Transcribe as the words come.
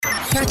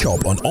Catch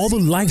up on all the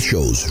live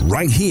shows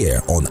right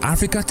here on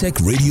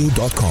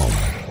africatechradio.com.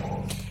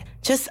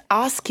 Just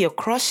ask your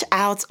crush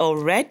out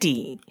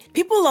already.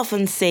 People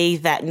often say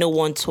that no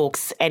one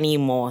talks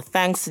anymore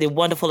thanks to the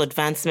wonderful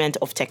advancement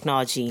of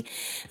technology.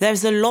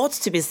 There's a lot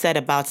to be said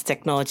about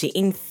technology.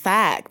 In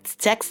fact,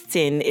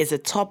 texting is a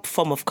top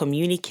form of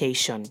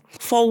communication.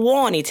 For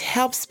one, it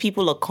helps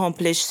people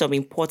accomplish some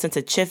important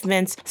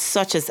achievements,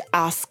 such as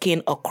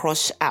asking a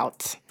crush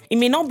out. It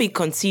may not be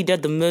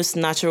considered the most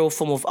natural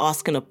form of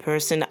asking a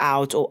person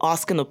out or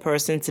asking a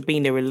person to be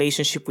in a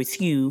relationship with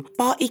you,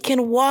 but it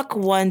can work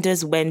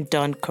wonders when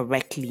done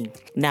correctly.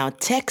 Now,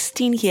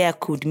 texting here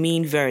could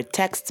mean via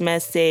text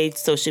message,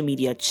 social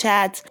media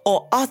chat,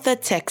 or other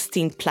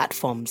texting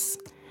platforms.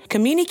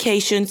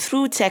 Communication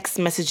through text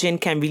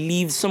messaging can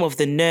relieve some of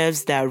the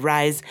nerves that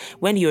arise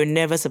when you're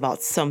nervous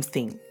about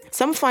something.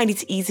 Some find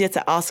it easier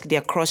to ask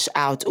their crush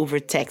out over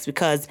text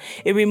because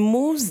it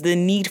removes the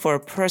need for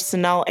a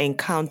personal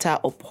encounter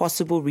or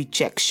possible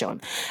rejection.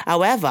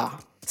 However,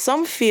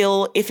 some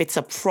feel if it's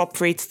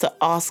appropriate to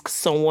ask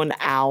someone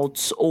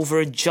out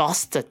over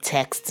just a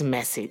text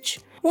message.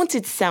 Won't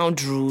it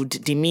sound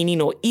rude,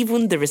 demeaning, or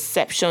even the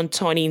reception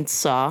turning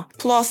sour?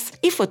 Plus,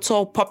 if at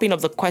all popping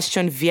up the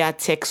question via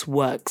text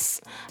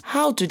works,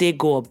 how do they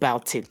go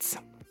about it?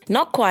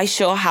 Not quite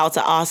sure how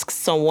to ask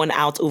someone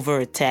out over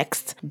a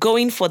text?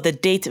 Going for the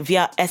date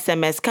via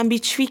SMS can be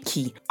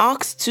tricky.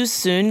 Ask too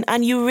soon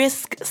and you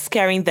risk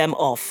scaring them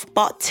off.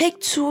 But take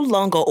too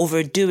long or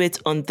overdo it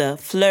on the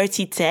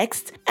flirty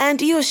text and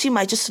he or she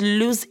might just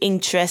lose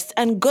interest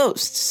and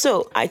ghost.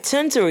 So I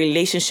turned to a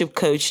relationship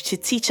coach to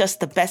teach us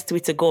the best way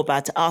to go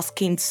about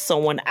asking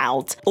someone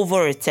out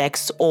over a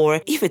text,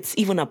 or if it's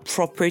even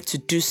appropriate to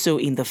do so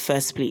in the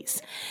first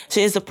place.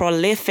 She is a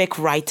prolific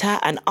writer,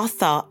 an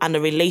author, and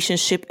a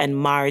relationship and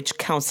marriage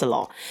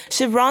counselor.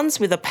 She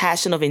runs with a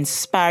passion of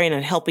inspiring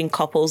and helping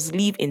couples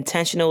live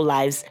intentional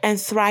lives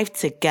and thrive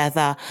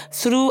together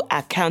through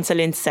her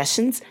counseling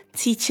sessions,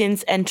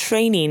 teachings, and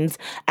trainings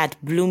at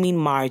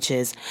Blooming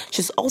Marriages.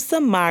 She's also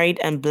married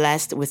and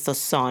blessed with a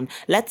son.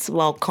 Let's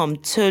welcome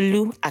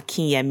Toluwanimi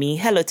Akinyemi.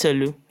 Hello,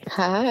 Tolu.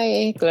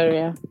 Hi,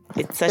 Gloria.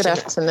 Good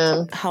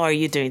afternoon. How are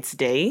you doing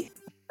today?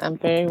 I'm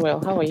very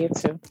well. How are you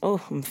too?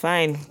 Oh, I'm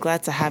fine.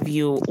 Glad to have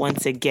you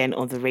once again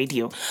on the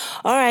radio.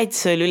 All right,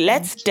 Tolu,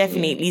 let's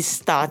definitely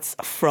start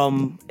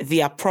from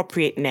the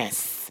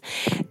appropriateness.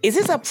 Is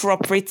it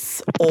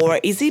appropriate or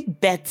is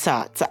it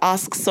better to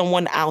ask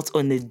someone out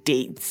on a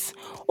date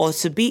or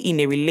to be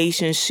in a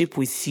relationship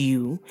with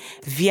you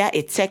via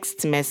a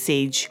text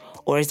message,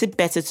 or is it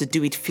better to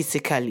do it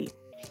physically?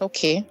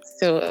 Okay,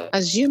 so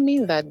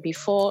assuming that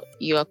before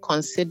you are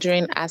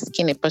considering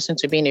asking a person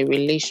to be in a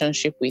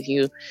relationship with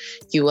you,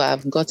 you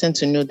have gotten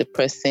to know the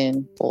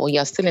person, or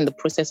you're still in the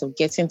process of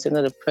getting to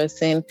know the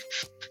person,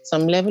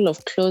 some level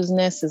of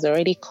closeness is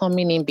already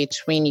coming in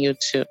between you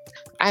two.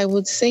 I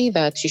would say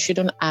that you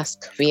shouldn't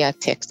ask via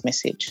text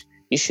message.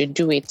 You should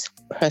do it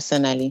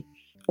personally.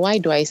 Why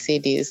do I say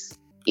this?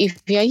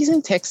 If you're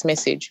using text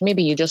message,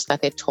 maybe you just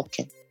started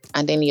talking.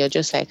 And then you're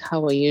just like,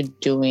 how are you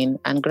doing?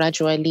 And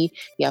gradually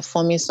you're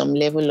forming some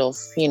level of,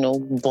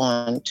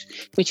 bond,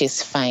 which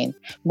is fine.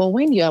 But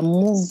when you are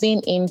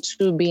moving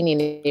into being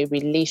in a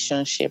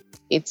relationship,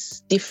 it's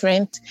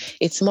different.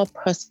 It's more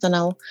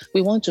personal.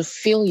 We want to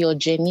feel your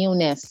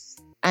genuineness.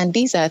 And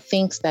these are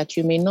things that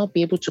you may not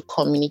be able to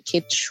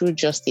communicate through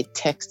just a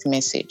text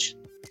message.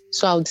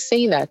 So I would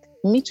say that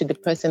meet with the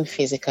person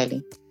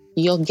physically.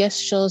 Your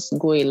gestures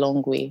go a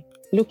long way.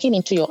 Looking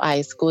into your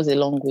eyes goes a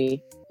long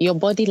way. Your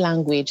body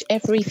language,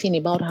 everything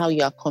about how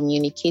you are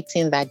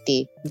communicating that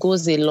day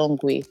goes a long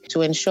way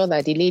to ensure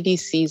that the lady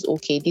sees,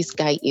 okay, this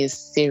guy is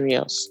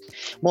serious.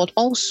 But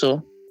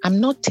also, I'm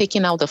not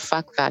taking out the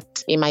fact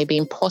that it might be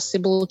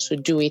impossible to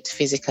do it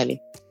physically.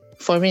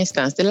 For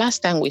instance, the last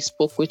time we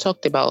spoke, we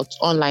talked about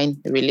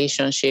online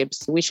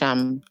relationships, which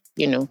I'm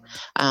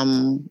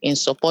in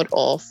support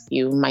of.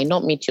 You might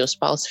not meet your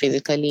spouse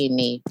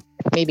physically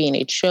maybe in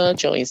a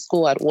church or in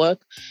school, at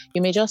work.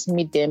 You may just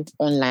meet them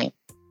online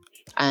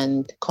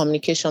and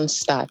communication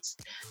starts.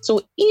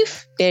 So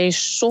if there is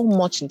so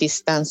much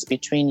distance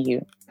between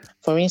you,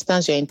 for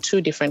instance, you're in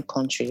two different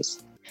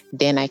countries,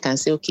 then I can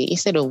say, okay,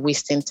 instead of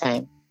wasting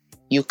time,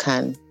 you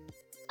can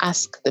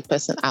ask the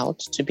person out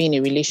to be in a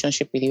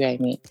relationship with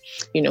you.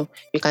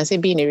 You can say,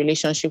 be in a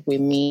relationship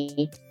with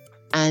me.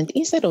 And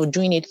instead of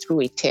doing it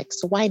through a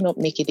text, why not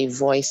make it a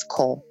voice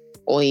call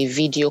or a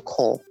video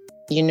call?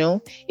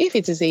 If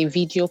it is a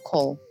video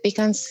call, they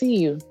can see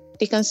you.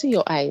 They can see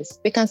your eyes.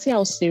 They can see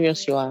how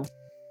serious you are.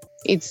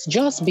 It's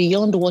just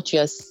beyond what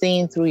you're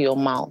saying through your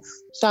mouth.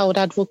 So I would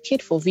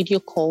advocate for video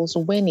calls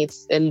when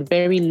it's a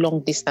very long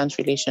distance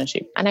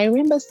relationship. And I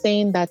remember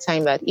saying that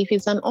time that if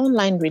it's an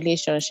online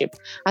relationship,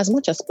 as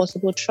much as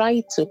possible,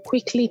 try to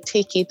quickly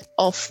take it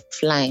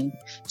offline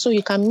so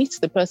you can meet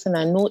the person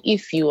and know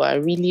if you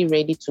are really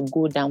ready to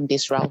go down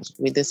this route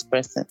with this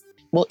person.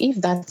 But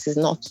if that is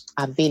not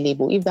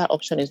available, if that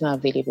option is not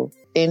available,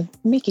 then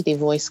make it a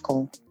voice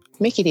call.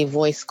 make it a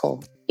voice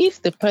call.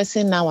 If the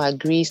person now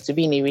agrees to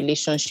be in a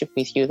relationship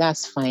with you,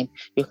 that's fine.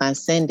 You can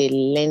send a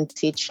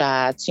lengthy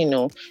chat,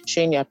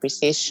 showing your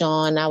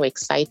appreciation, how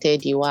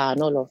excited you are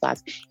and all of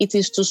that. It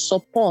is to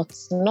support,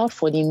 not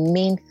for the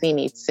main thing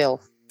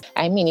itself.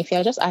 I mean, if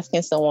you're just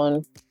asking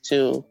someone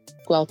to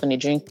go out on a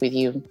drink with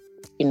you,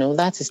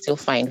 that is still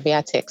fine.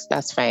 Via text,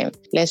 that's fine.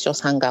 Let's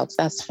just hang out,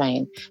 that's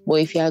fine.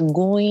 But if you are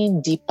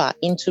going deeper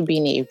into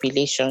being a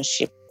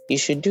relationship, you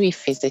should do it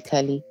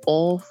physically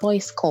or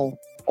voice call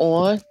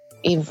or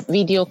a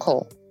video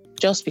call,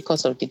 just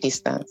because of the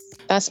distance.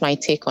 That's my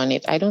take on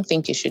it. I don't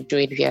think you should do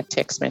it via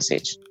text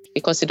message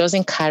because it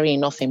doesn't carry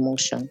enough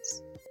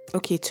emotions.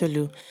 Okay,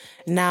 Tolu.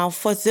 Now,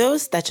 for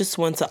those that just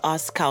want to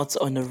ask out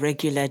on a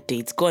regular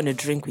date, go on a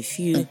drink with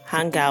you,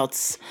 hang out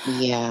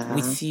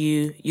with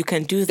you, you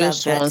can do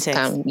that via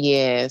text.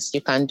 Yes,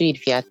 you can do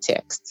it via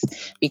text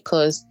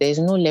because there's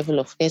no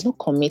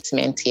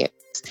commitment yet.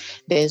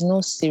 There's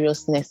no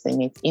seriousness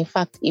in it. In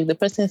fact, if the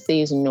person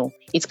says no,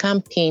 it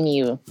can't pain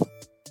you.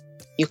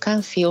 You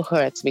can't feel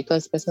hurt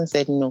because the person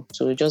said no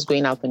to just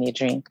going out on a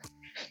drink.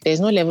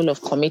 There's no level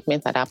of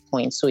commitment at that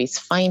point. So it's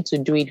fine to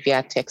do it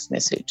via text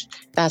message.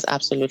 That's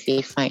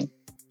absolutely fine.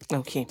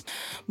 Okay.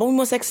 But we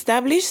must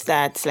establish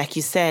that, like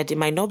you said, it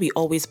might not be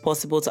always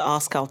possible to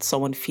ask out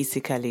someone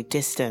physically,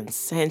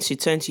 distance. Hence, you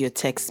turn to your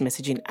text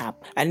messaging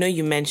app. I know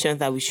you mentioned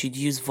that we should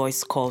use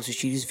voice calls, we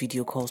should use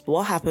video calls. But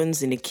what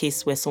happens in a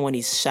case where someone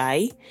is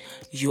shy,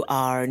 you're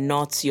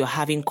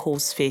having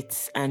cold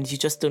feet, and you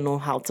just don't know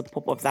how to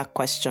pop up that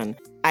question?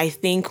 I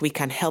think we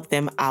can help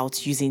them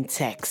out using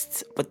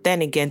text. But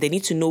then again, they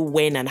need to know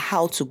when and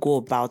how to go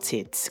about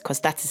it, because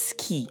that is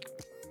key.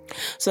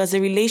 So as a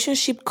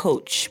relationship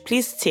coach,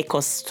 please take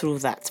us through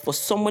that for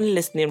someone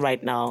listening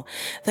right now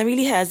that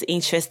really has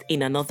interest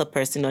in another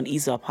person on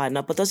his or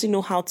partner, but doesn't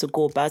know how to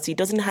go about it,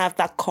 doesn't have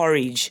that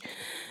courage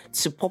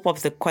to pop up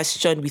the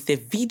question with a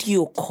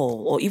video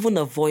call or even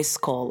a voice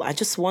call and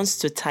just wants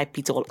to type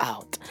it all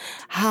out.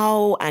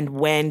 How and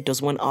when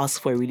does one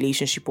ask for a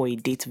relationship or a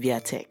date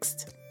via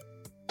text?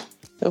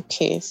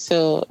 Okay,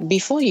 so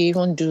before you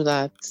even do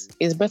that,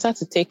 it's better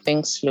to take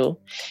things slow.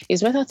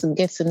 It's better to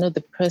get to know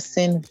the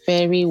person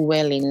very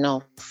well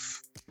enough.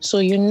 So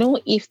you know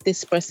if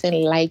this person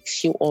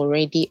likes you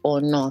already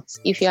or not.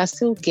 If you are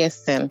still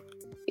guessing,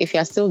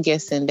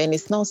 then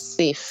it's not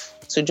safe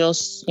to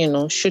just,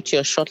 shoot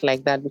your shot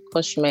like that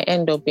because you might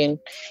end up in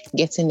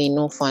getting a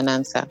no for an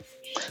answer.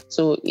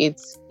 So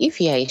if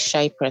you are a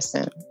shy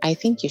person, I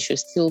think you should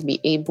still be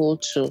able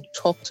to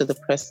talk to the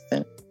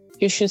person.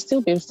 You should still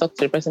be able to talk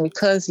to the person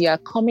because you are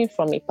coming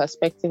from a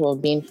perspective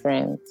of being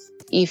friends.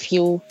 If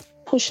you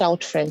push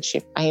out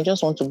friendship and you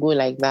just want to go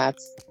like that,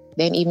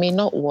 then it may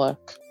not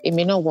work. It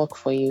may not work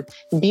for you.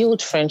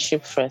 Build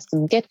friendship first.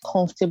 Get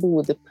comfortable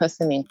with the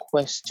person in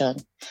question.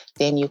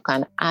 Then you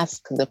can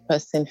ask the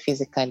person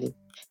physically.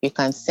 You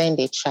can send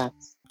a chat.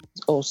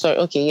 Oh, sorry.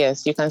 Okay,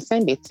 yes. You can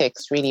send a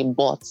text, really,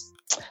 but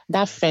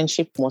that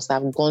friendship must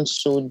have gone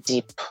so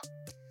deep.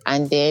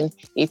 And then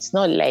it's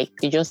not like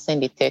you just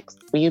send a text,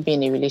 will you be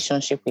in a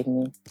relationship with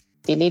me?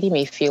 The lady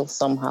may feel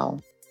somehow.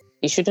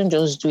 You shouldn't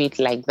just do it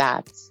like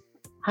that.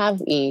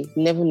 Have a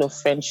level of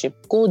friendship.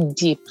 Go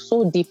deep,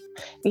 so deep.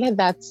 Let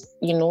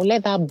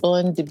that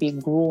bond be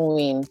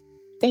growing.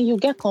 Then you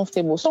get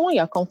comfortable. Someone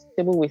you're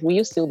comfortable with, will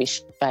you still be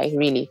shy,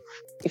 really?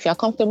 If you're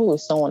comfortable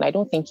with someone, I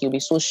don't think you'll be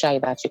so shy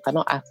that you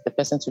cannot ask the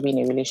person to be in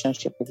a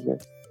relationship with you.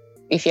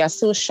 If you are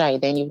still shy,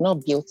 then you've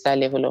not built that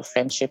level of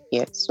friendship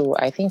yet. So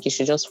I think you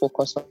should just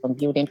focus on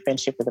building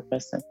friendship with the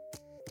person.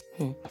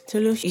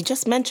 Tolu, you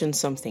just mentioned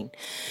something.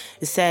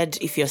 You said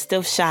if you're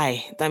still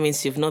shy, that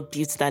means you've not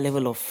built that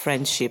level of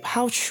friendship.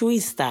 How true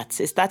is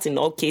that? Is that in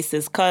all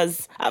cases?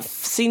 Because I've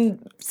seen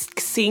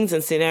scenes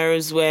and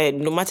scenarios where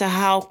no matter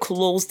how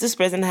close this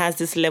person has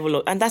this level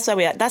of, and that's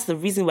the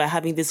reason we're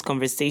having this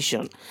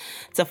conversation,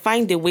 to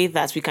find a way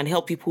that we can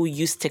help people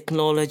use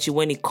technology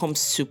when it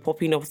comes to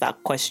popping up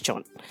that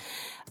question.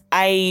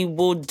 I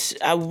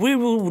really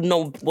would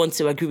not want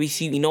to agree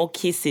with you in all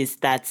cases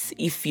that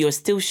if you're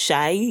still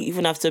shy,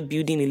 even after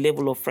building a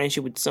level of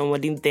friendship with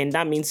somebody, then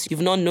that means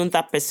you've not known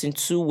that person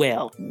too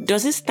well.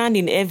 Does it stand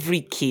in every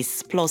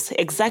case? Plus,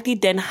 exactly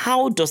then,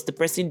 how does the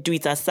person do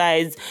it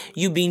aside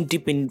you being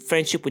deep in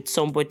friendship with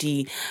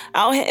somebody?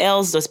 How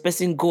else does the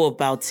person go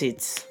about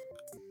it?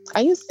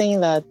 Are you saying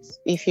that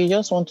if you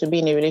just want to be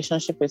in a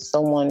relationship with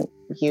someone,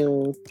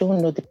 you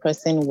don't know the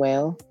person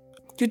well?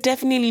 You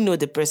definitely know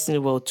the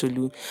person well,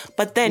 Tolu.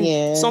 But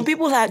then some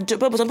people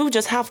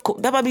just have,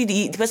 that probably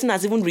the person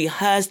has even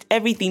rehearsed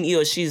everything he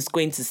or she is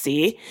going to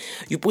say.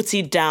 You put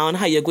it down,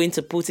 how you're going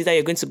to put it, how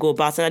you're going to go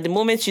about it. And at the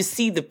moment you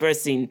see the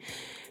person,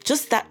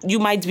 just that you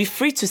might be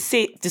free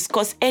to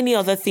discuss any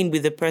other thing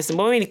with the person.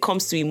 But when it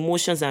comes to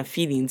emotions and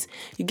feelings,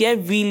 you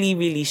get really,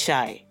 really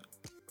shy.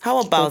 How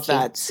about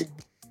that?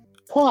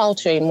 Pour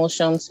out your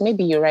emotions.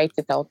 Maybe you write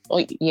it out.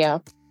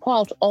 Pour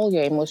out all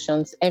your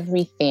emotions,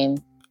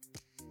 everything.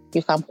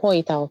 You can pour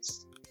it out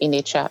in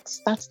a chat.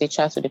 Start the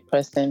chat with the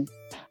person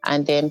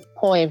and then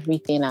pour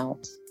everything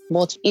out.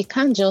 But it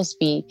can't just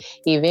be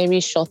a very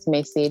short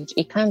message.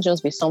 It can't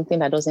just be something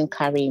that doesn't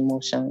carry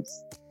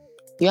emotions.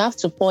 You have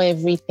to pour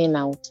everything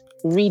out,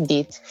 read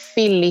it,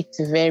 feel it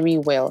very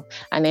well,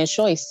 and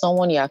ensure it's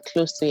someone you are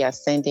close to, you're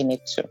sending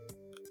it to.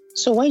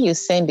 So when you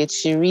send it,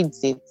 she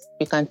reads it,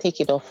 you can take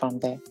it off from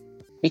there.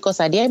 Because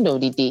at the end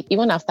of the day,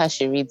 even after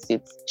she reads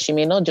it, she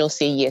may not just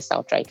say yes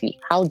outrightly.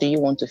 How do you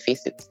want to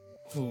face it?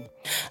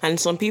 And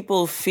some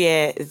people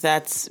fear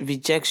that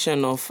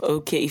rejection of,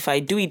 okay, if I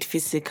do it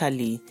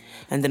physically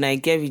and then I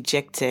get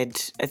rejected,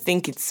 I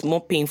think it's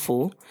more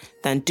painful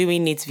than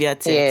doing it via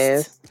text.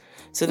 Yes.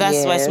 So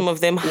that's why some of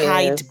them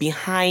hide Yes.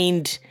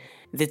 behind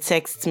the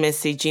text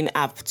messaging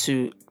app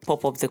to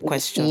pop up the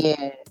question.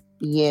 Yeah.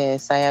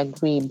 Yes, I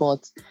agree.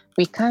 But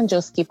we can't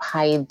just keep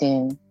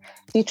hiding.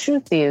 The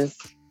truth is,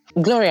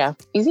 Gloria,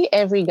 is it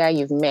every guy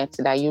you've met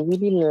that you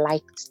really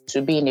liked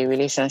to be in a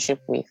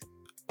relationship with?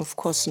 Of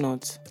course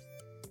not.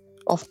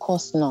 Of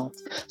course not.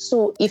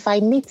 So if I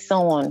meet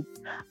someone,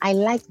 I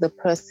like the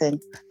person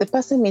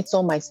meets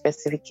all my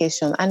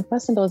specifications, and the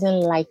person doesn't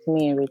like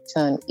me in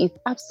return, it's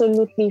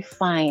absolutely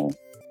fine.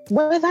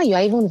 Whether you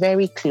are even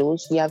very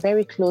close, you are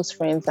very close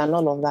friends and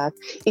all of that,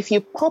 if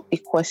you pop the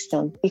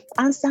question, the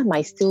answer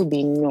might still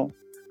be no.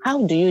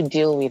 How do you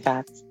deal with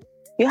that?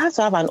 You have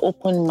to have an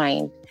open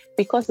mind,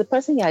 because the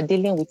person you are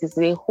dealing with is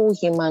a whole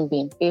human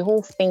being, a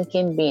whole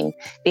thinking being.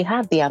 They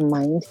have their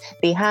mind,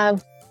 they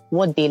have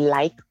what they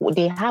like,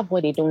 they have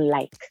what they don't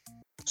like.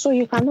 So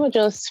you cannot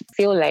just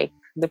feel like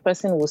the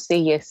person will say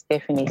yes,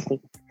 definitely.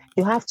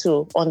 You have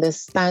to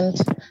understand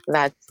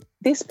that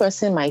this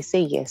person might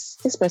say yes,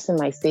 this person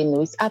might say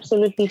no. It's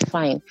absolutely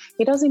fine.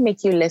 It doesn't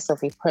make you less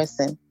of a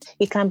person.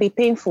 It can be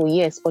painful,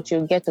 yes, but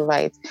you'll get over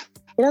it.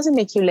 It doesn't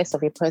make you less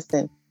of a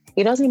person.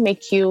 It doesn't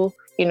make you,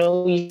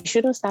 you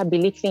shouldn't start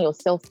belittling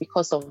yourself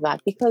because of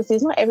that, because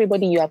it's not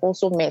everybody you have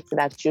also met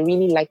that you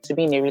really like to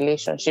be in a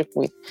relationship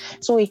with.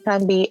 So it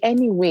can be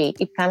any way.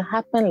 It can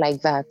happen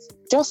like that.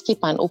 Just keep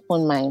an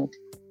open mind.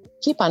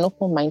 Keep an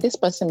open mind. This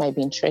person might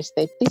be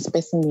interested. This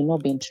person may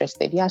not be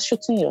interested. You are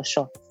shooting your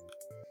shot.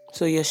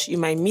 So you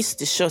might miss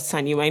the shots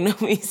and you might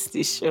not miss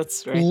the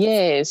shots, right?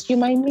 Yes, you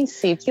might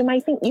miss it. You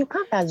might think, you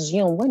can't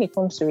assume when it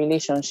comes to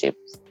relationships.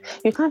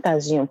 You can't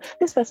assume.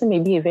 This person may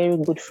be a very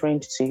good friend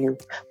to you,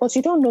 but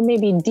you don't know,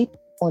 maybe deep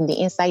on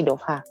the inside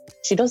of her,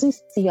 she doesn't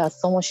see you as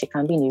someone she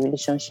can be in a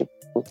relationship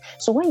with.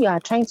 So when you are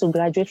trying to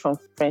graduate from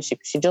friendship,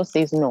 she just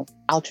says no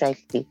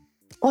outrightly.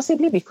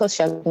 Possibly because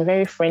she has been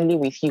very friendly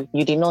with you.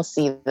 You did not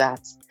see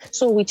that.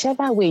 So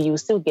whichever way, you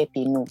still get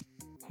the no.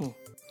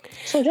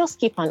 So just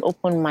keep an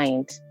open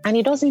mind, and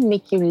it doesn't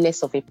make you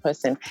less of a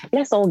person.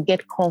 Let's all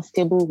get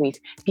comfortable with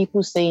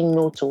people saying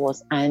no to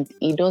us, and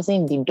it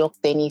doesn't deduct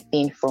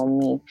anything from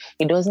me.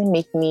 It doesn't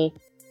make me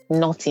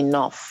not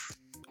enough.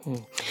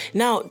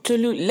 Now,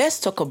 Tolu, let's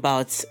talk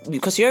about,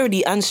 because you're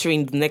already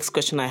answering the next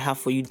question I have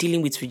for you,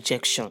 dealing with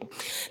rejection.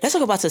 Let's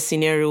talk about a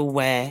scenario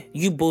where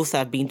you both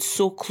have been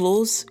so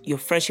close, your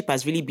friendship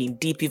has really been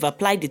deep, you've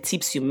applied the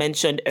tips you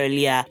mentioned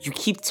earlier, you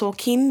keep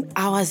talking,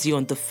 hours you're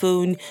on the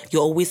phone,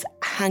 you're always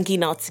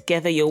hanging out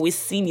together, you're always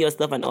seeing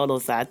yourself and all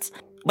of that.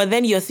 But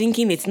then you're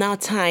thinking it's now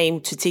time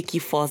to take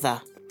you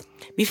further.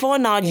 Before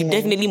now, you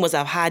definitely must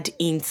have had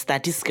hints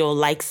that this girl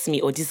likes me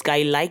or this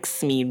guy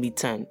likes me in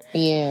return.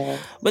 Yeah.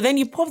 But then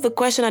you pop the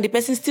question and the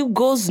person still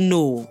goes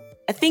no.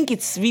 I think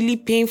it's really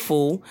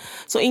painful.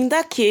 So in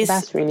that case...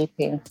 That's really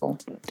painful.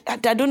 I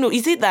don't know.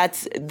 Is it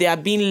that they are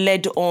being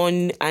led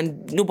on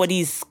and nobody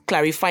is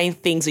clarifying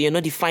things, or you're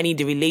not defining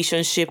the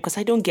relationship? Because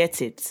I don't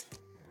get it.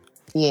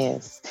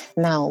 Yes.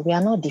 Now, we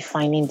are not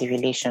defining the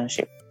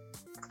relationship.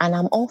 And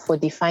I'm all for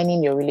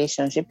defining your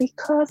relationship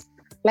because,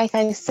 like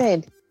I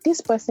said, this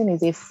person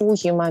is a full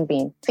human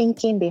being,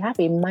 thinking, they have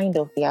a mind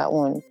of their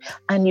own,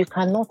 and you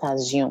cannot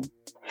assume.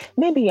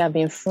 Maybe you have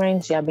been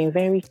friends, you have been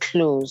very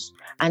close,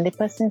 and the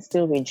person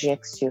still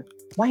rejects you.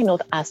 Why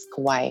not ask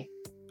why?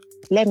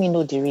 Let me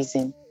know the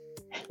reason.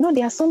 No,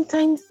 there are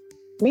sometimes,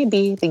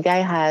 maybe the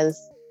guy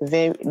has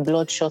very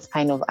bloodshot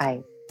kind of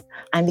eyes,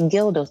 and the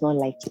girl does not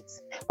like it.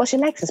 But she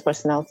likes his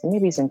personality.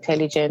 Maybe he's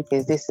intelligent,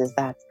 is this, is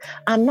that.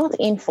 I'm not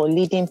in for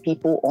leading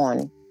people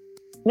on.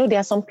 No, there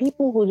are some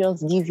people who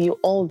just give you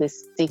all the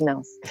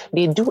signals.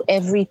 They do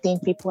everything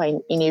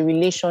people in a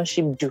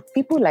relationship do.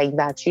 People like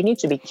that, you need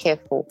to be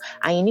careful,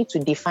 and you need to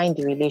define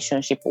the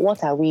relationship.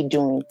 What are we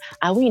doing?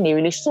 Are we in a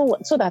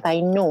relationship? So that I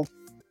know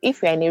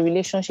if we're in a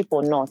relationship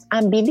or not,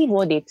 and believe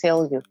what they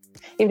tell you.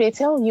 If they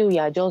tell you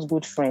are just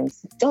good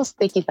friends, just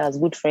take it as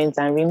good friends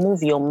and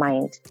remove your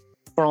mind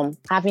from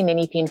having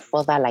anything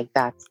further like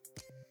that.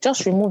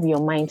 Just remove your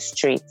mind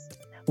straight.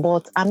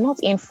 But I'm not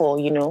in for,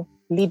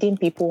 leading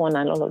people on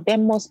and all of. There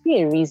must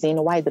be a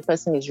reason why the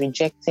person is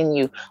rejecting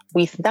you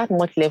with that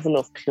much level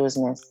of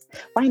closeness.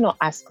 Why not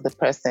ask the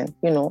person?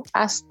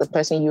 Ask the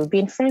person. You've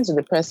been friends with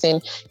the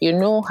person. You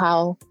know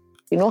how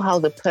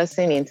the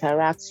person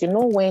interacts. You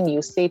know when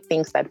you say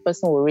things that the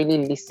person will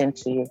really listen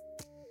to you.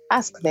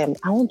 Ask them,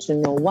 I want to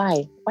know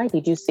why. Why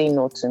did you say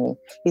no to me?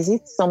 Is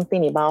it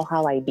something about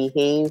how I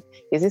behave?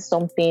 Is it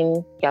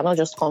something you're not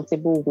just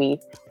comfortable with?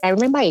 I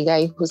remember a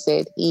guy who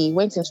said he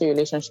went into a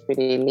relationship with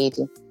a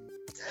lady,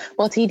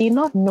 but he did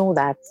not know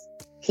that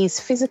his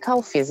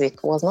physical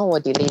physique was not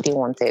what the lady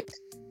wanted.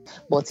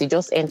 But he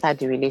just entered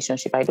the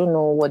relationship. I don't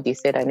know what they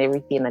said and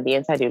everything, and they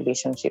entered the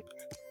relationship.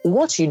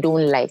 What you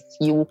don't like,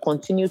 you will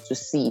continue to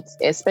see it,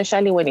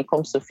 especially when it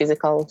comes to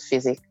physical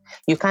physique.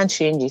 You can't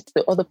change it.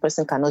 The other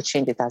person cannot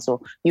change it as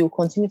well. You will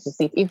continue to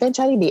see it.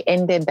 Eventually, they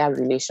ended that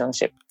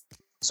relationship.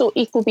 So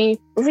it could be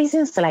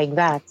reasons like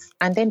that.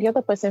 And then the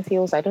other person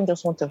feels, I don't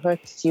just want to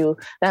hurt you.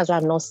 That's why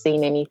I'm not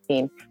saying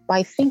anything. But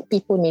I think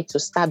people need to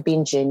start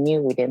being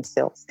genuine with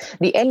themselves.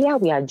 The earlier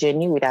we are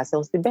genuine with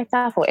ourselves, the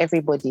better for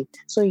everybody.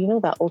 So you know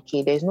that,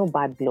 okay, there's no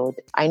bad blood.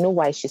 I know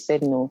why she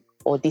said no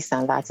or this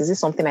and that. Is this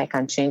something I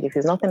can change? If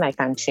it's nothing I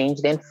can change,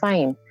 then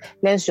fine.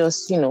 Let's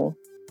just,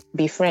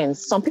 be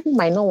friends. Some people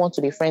might not want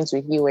to be friends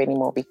with you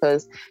anymore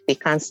because they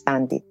can't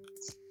stand it.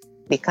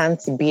 They can't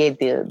bear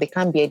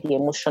the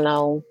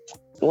emotional,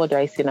 what do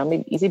I say now?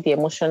 Maybe is it the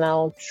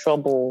emotional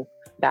trouble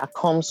that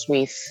comes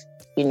with,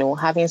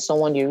 having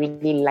someone you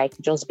really like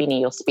just being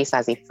in your space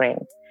as a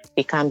friend?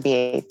 They can't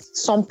bear it.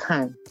 Some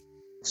can.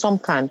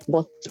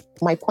 But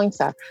my points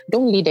are,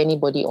 don't lead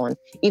anybody on.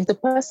 If the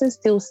person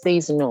still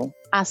says no,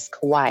 ask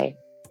why.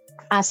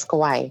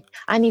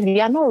 And if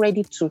they are not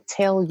ready to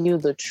tell you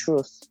the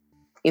truth,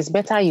 it's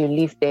better you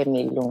leave them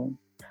alone.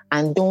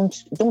 And don't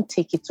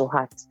take it to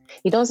heart.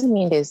 It doesn't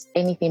mean there's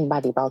anything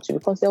bad about you,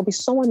 because there'll be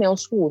someone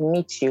else who will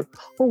meet you,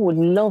 who would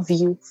love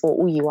you for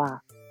who you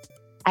are.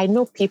 I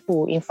know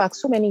people, in fact,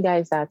 so many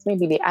guys that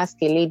maybe they ask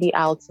a lady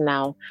out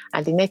now,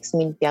 and the next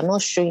minute they are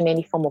not showing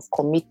any form of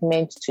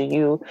commitment to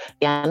you.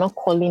 They are not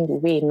calling the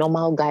way a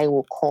normal guy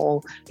will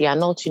call. They are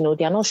not,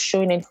 they are not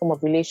showing any form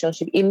of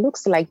relationship. It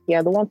looks like they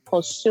are the one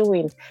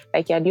pursuing,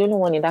 like you're the only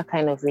one in that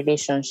kind of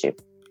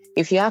relationship.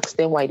 If you ask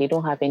them why, they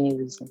don't have any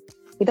reason.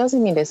 It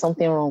doesn't mean there's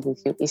something wrong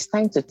with you. It's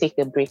time to take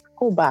a break.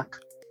 Go back.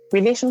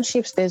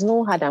 Relationships, there's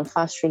no hard and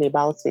fast rule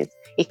about it.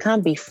 It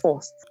can't be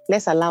forced.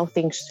 Let's allow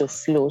things to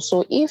flow.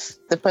 So if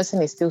the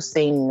person is still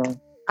saying no,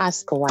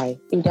 ask why.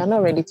 If they're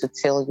not ready to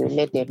tell you,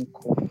 let them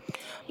go.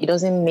 It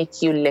doesn't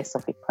make you less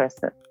of a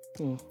person.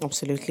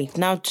 Absolutely.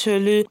 Now,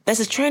 Tolu, there's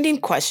a trending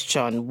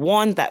question,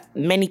 one that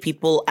many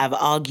people have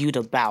argued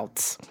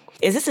about.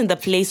 Is this in the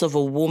place of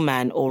a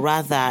woman, or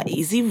rather,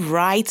 is it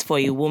right for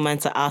a woman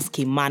to ask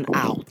a man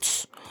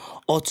out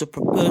or to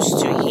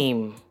propose to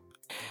him?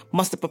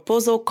 Must the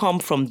proposal come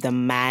from the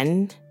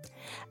man?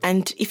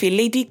 And if a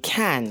lady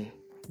can,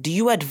 do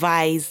you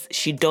advise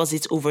she does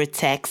it over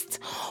text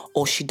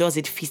or she does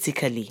it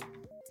physically?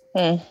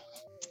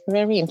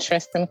 Very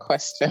interesting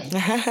question.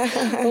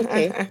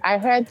 Okay, I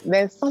heard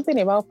there's something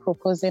about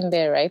proposing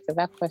there, right? Is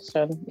that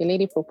question? A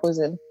lady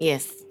proposing?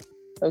 Yes.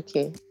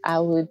 Okay, I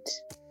would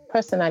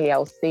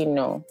say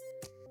no.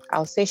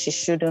 I'll say she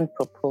shouldn't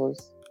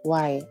propose.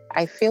 Why?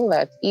 I feel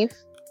that if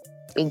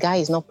a guy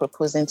is not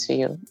proposing to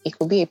you, it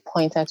could be a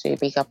pointer to a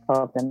bigger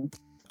problem.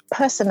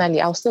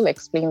 Personally, I'll still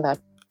explain that.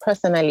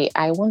 Personally,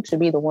 I want to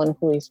be the one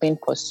who is being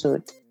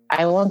pursued.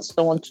 I want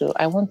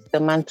the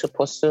man to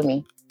pursue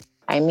me.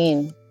 I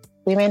mean,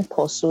 women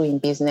pursue in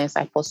business.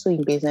 I pursue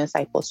in business.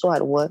 I pursue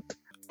at work.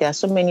 There are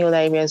so many other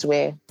areas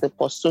where the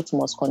pursuit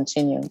must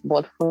continue.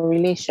 But for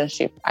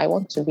relationship, I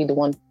want to be the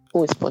one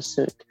who is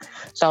pursued.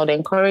 So I would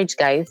encourage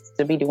guys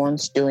to be the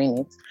ones doing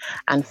it.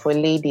 And for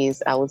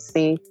ladies, I would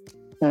say,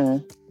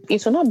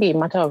 it will not be a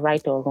matter of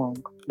right or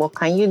wrong, but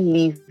can you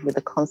live with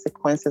the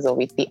consequences of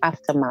it, the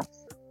aftermath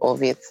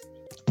of it?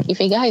 If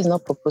a guy is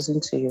not proposing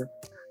to you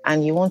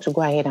and you want to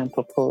go ahead and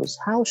propose,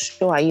 how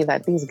sure are you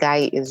that this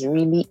guy is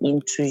really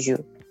into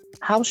you?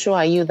 How sure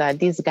are you that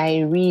this guy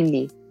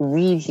really,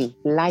 really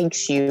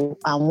likes you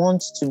and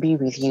wants to be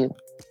with you?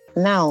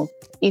 Now,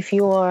 if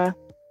you are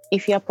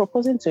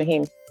proposing to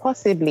him,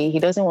 possibly he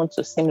doesn't want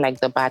to seem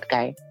like the bad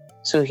guy,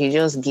 so he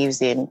just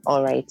gives in,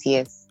 all right,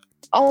 yes.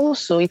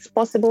 Also, it's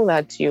possible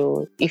that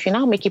if you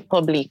now make it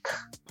public,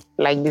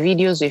 like the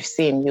videos we've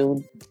seen,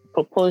 you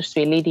propose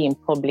to a lady in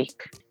public,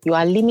 you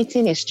are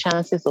limiting his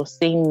chances of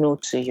saying no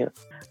to you.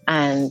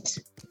 And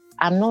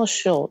I'm not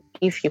sure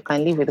if you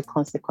can live with the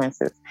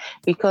consequences,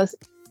 because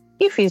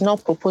if he's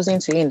not proposing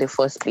to you in the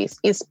first place,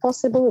 it's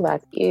possible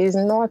that he is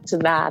not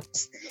that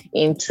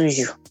into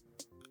you.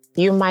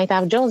 You might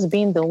have just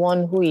been the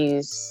one who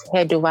is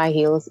head over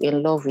heels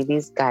in love with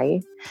this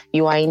guy.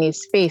 You are in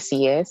his space,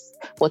 yes,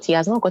 but he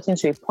has not gotten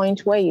to a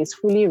point where he is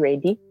fully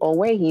ready or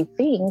where he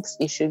thinks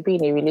he should be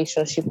in a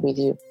relationship with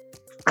you.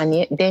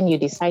 And then you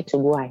decide to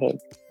go ahead.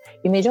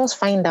 You may just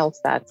find out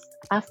that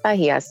after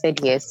he has said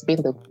yes,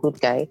 being the good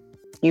guy,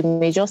 you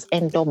may just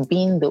end up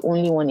being the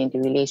only one in the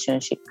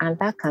relationship. And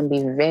that can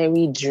be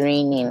very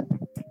draining.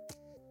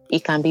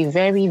 It can be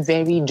very,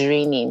 very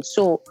draining.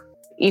 So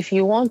if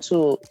you want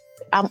to,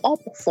 I'm up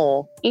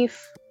for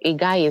if a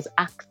guy is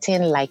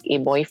acting like a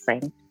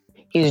boyfriend,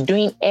 he's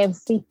doing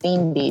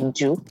everything they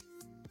do,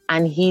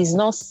 and he's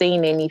not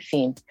saying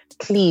anything.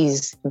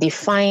 Please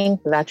define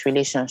that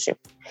relationship.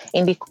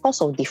 In the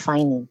course of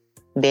defining,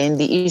 Then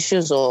the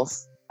issues of,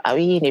 are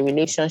we in a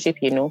relationship,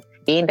 the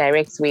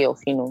indirect way of,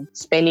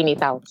 spelling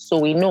it out. So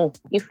we know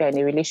if we're in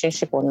a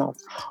relationship or not.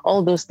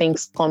 All those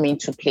things come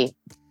into play.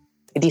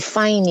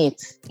 Define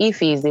it if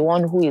he is the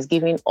one who is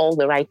giving all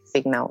the right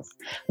signals.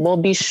 But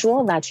be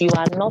sure that you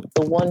are not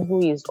the one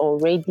who is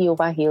already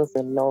over heels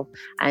in love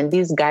and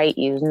this guy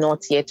is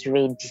not yet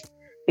ready.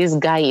 This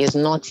guy is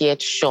not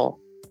yet sure.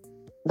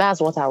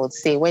 That's what I would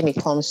say when it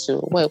comes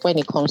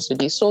to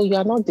this. So you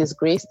are not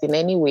disgraced in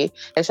any way,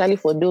 especially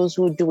for those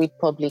who do it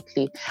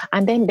publicly.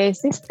 And then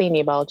there's this thing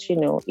about,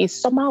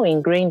 it's somehow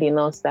ingrained in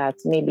us that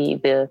maybe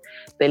the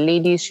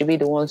ladies should be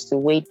the ones to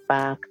wait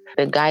back,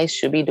 the guys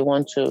should be the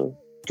one to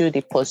do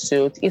the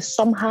pursuit. Is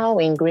somehow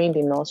ingrained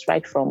in us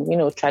right from,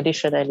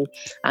 traditionally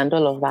and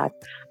all of that.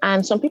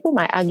 And some people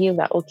might argue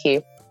that,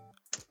 okay,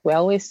 we're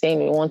always saying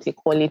we want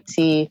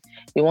equality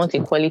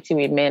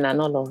with men and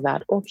all of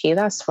that. Okay,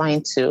 that's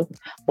fine too.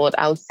 But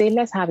I would say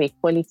let's have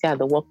equality at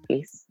the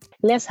workplace.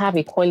 Let's have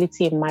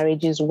equality in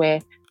marriages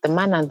where the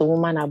man and the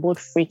woman are both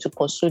free to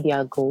pursue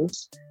their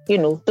goals,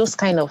 those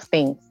kind of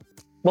things.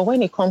 But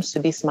when it comes to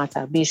this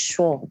matter, be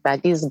sure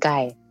that this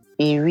guy,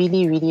 he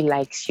really, really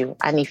likes you.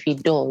 And if he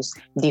does,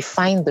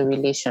 define the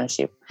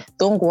relationship.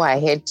 Don't go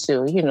ahead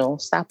to,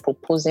 start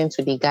proposing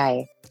to the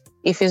guy.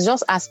 If he's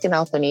just asking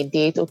out on a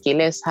date, okay,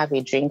 let's have a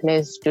drink,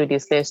 let's do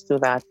this, let's do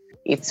that,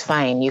 it's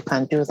fine, you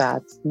can do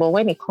that. But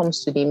when it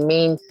comes to the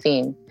main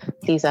thing,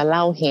 please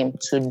allow him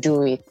to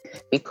do it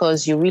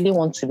because you really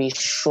want to be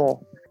sure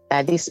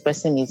that this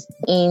person is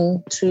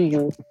into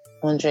you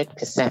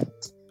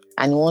 100%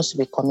 and he wants to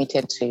be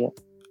committed to you.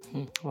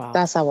 Wow.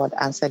 That's how I would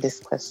answer this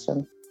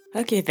question.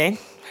 Okay, then.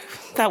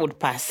 That would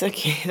pass. So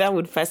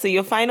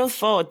your final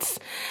thoughts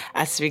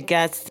as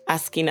regards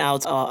asking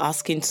out or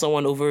asking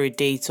someone over a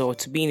date or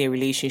to be in a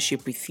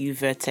relationship with you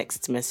via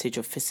text message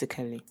or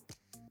physically?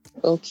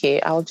 Okay,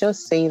 I'll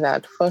just say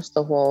that, first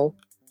of all,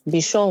 be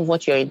sure of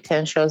what your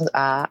intentions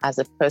are as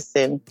a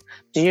person.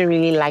 Do you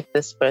really like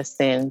this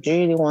person? Do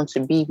you really want to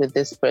be with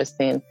this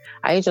person?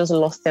 Are you just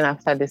lost in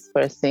after this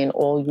person,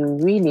 or you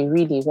really,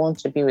 really want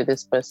to be with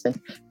this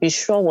person? Be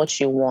sure what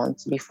you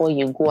want before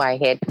you go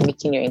ahead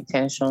making your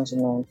intentions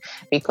known.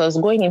 Because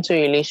going into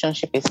a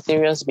relationship is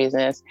serious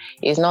business.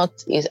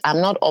 I'm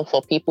not up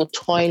for people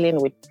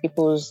toying with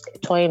people's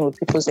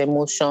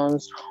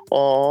emotions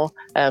or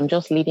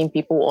just leading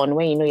people on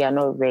when you know you're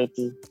not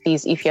ready.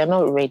 Please, if you're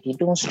not ready,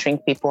 don't string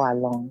people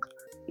along.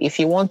 If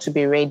you want to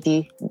be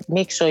ready,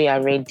 make sure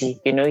you're ready.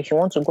 If you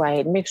want to go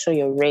ahead, make sure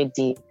you're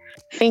ready.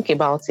 Think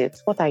about it.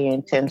 What are your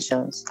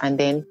intentions? And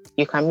then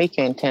you can make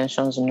your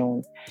intentions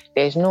known.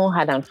 There's no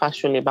hard and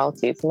fast rule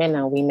about it. Men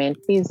and women,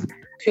 please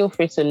feel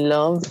free to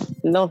love.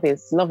 Love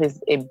is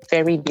a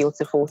very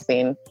beautiful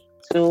thing.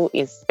 Two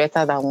is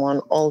better than one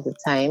all the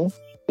time.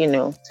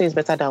 Two is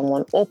better than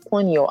one.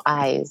 Open your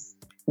eyes.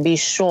 Be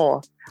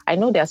sure. I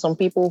know there are some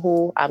people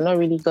who have not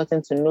really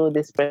gotten to know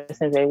this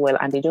person very well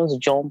and they just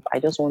jump. I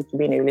just want to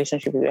be in a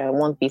relationship with you. I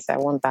want this, I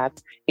want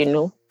that.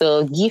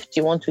 The gift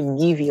you want to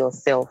give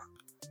yourself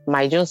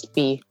might just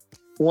be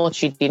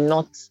what you did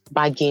not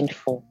bargain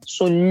for.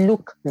 So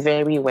look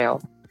very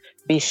well.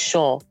 Be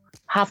sure.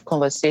 Have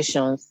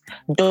conversations.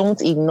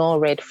 Don't ignore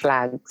red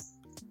flags.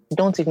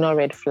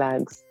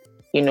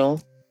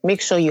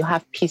 Make sure you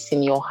have peace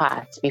in your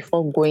heart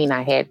before going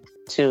ahead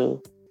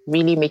to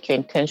really make your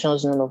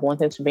intentions known of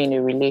wanting to be in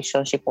a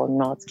relationship or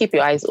not. Keep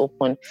your eyes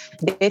open.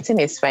 Dating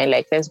is fine.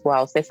 Like, let's go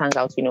out, let's hang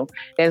out,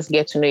 let's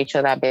get to know each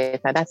other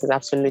better. That is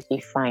absolutely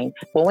fine.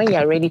 But when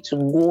you're ready to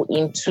go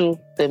into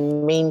the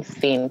main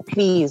thing,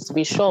 please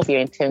be sure of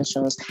your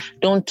intentions.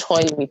 Don't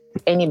toy with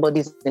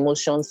anybody's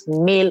emotions,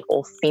 male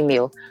or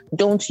female.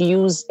 Don't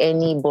use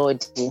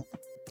anybody.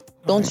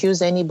 Don't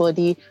use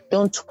anybody.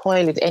 Don't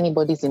toy with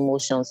anybody's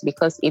emotions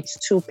because it's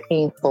too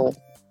painful.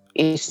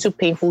 It's too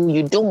painful.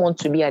 You don't want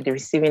to be at the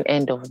receiving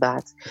end of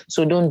that.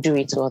 So don't do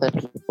it to other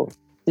people.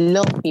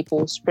 Love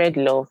people, spread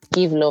love,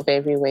 give love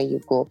everywhere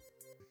you go.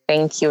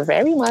 Thank you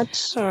very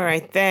much. All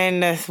right,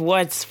 then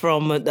words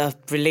from the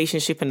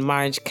relationship and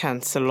marriage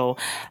counselor.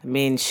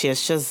 She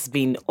has just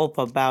been up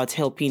about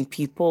helping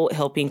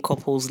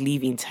couples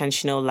live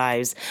intentional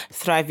lives,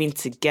 thriving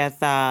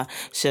together.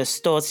 She has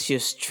taught, she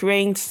has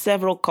trained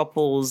several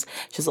couples.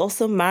 She's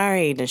also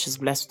married and she's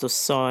blessed with a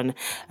son.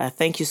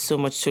 Thank you so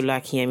much,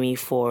 Toluwanimi Akinyemi,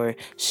 for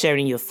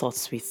sharing your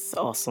thoughts with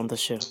us on the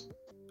show.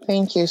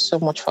 Thank you so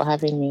much for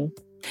having me.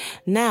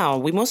 Now,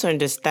 we must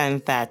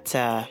understand that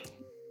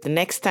the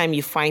next time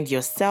you find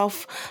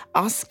yourself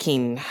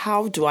asking,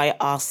 how do I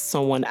ask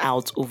someone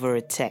out over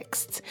a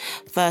text?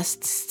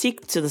 First,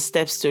 stick to the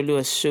steps Tolu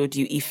has showed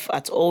you if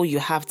at all you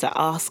have to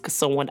ask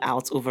someone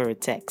out over a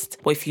text.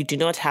 But if you do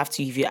not have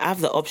to, if you have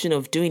the option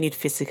of doing it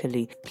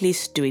physically,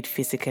 please do it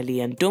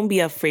physically and don't be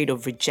afraid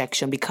of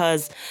rejection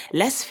because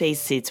let's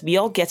face it, we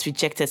all get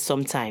rejected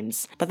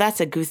sometimes. But that's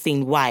a good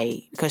thing.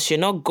 Why? Because you're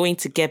not going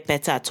to get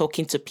better at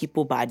talking to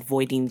people by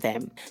avoiding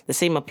them. The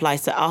same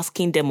applies to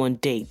asking them on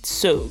dates.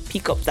 So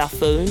pick up that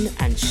phone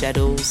and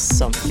schedule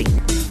something.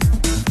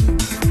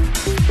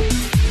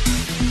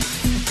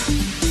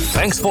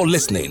 Thanks for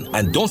listening,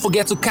 and don't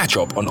forget to catch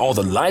up on all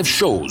the live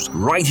shows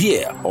right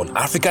here on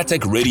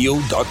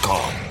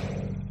africatechradio.com.